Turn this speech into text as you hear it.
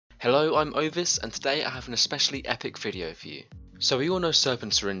Hello, I'm Ovis, and today I have an especially epic video for you. So we all know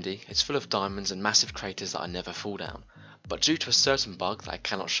Serpensarindi, it's full of diamonds and massive craters that I never fall down. But due to a certain bug that I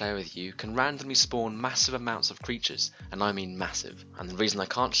cannot share with you, can randomly spawn massive amounts of creatures, and I mean massive. And the reason I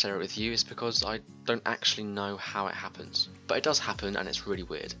can't share it with you is because I don't actually know how it happens. But it does happen and it's really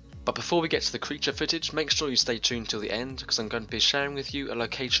weird. But before we get to the creature footage, make sure you stay tuned till the end because I'm going to be sharing with you a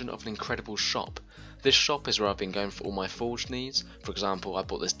location of an incredible shop. This shop is where I've been going for all my forged needs. For example, I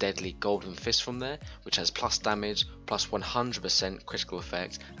bought this deadly golden fist from there, which has plus damage, plus 100% critical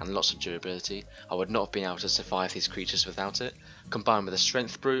effect and lots of durability. I would not have been able to survive these creatures without it. Combined with a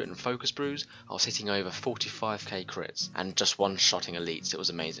strength brew and focus brews, I was hitting over 45k crits and just one-shotting elites. It was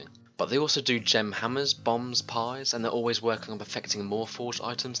amazing. But they also do gem hammers, bombs, pies, and they're always working on perfecting more forged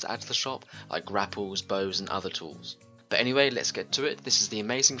items to add to the shop, like grapples, bows and other tools. But anyway, let's get to it. This is the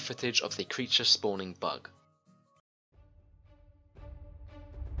amazing footage of the creature spawning bug.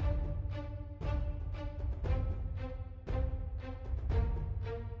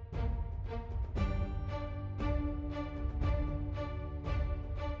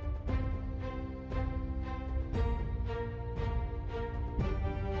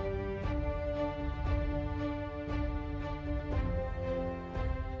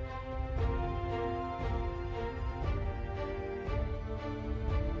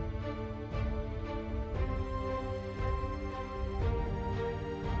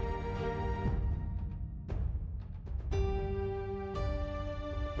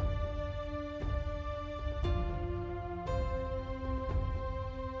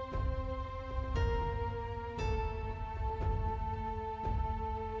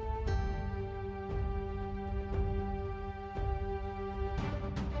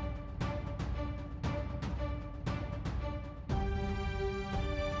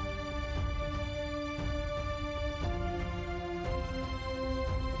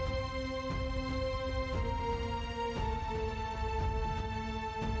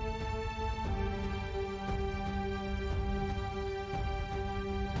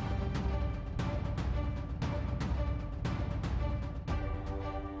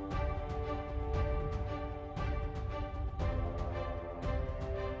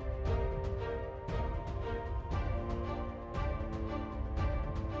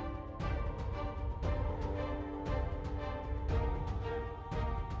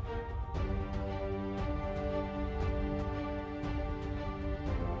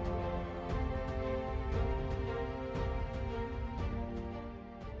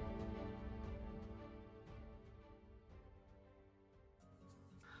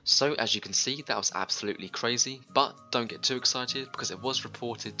 So as you can see, that was absolutely crazy, but don't get too excited because it was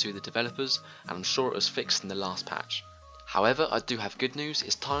reported to the developers and I'm sure it was fixed in the last patch. However, I do have good news,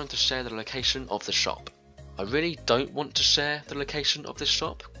 it's time to share the location of the shop. I really don't want to share the location of this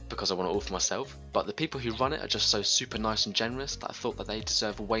shop because I want it all for myself, but the people who run it are just so super nice and generous that I thought that they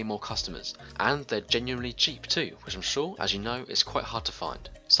deserve way more customers, and they're genuinely cheap too, which I'm sure, as you know, is quite hard to find.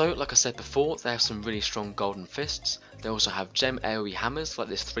 So like I said before, they have some really strong golden fists. They also have gem AoE hammers like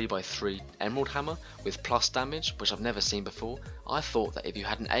this 3x3 emerald hammer with plus damage, which I've never seen before. I thought that if you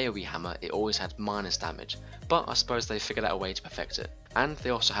had an AoE hammer it always had minus damage, but I suppose they figured out a way to perfect it. And they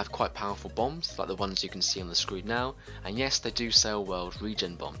also have quite powerful bombs like the ones you can see on the screen now, and yes, they do sell world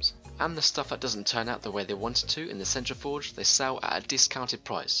regen bombs. And the stuff that doesn't turn out the way they wanted to in the Central Forge, they sell at a discounted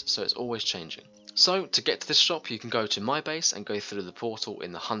price, so it's always changing. So to get to this shop you can go to my base and go through the portal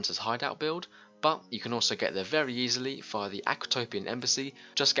in the Hunter's Hideout build, but you can also get there very easily via the Aquatopian Embassy.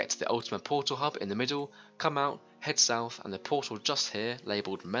 Just get to the Ultimate Portal Hub in the middle, come out, head south, and the portal just here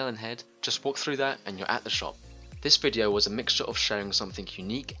labelled Melonhead, just walk through that and you're at the shop. This video was a mixture of sharing something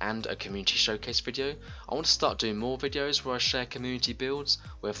unique and a community showcase video. I want to start doing more videos where I share community builds,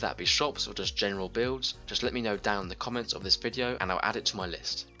 whether that be shops or just general builds. Just let me know down in the comments of this video and I'll add it to my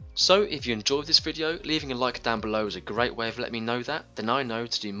list. So if you enjoyed this video, leaving a like down below is a great way of letting me know that, then I know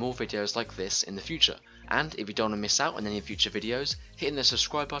to do more videos like this in the future. And if you don't want to miss out on any future videos, hitting the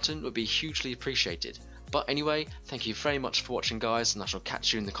subscribe button would be hugely appreciated. But anyway, thank you very much for watching guys, and I shall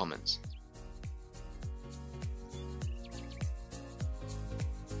catch you in the comments.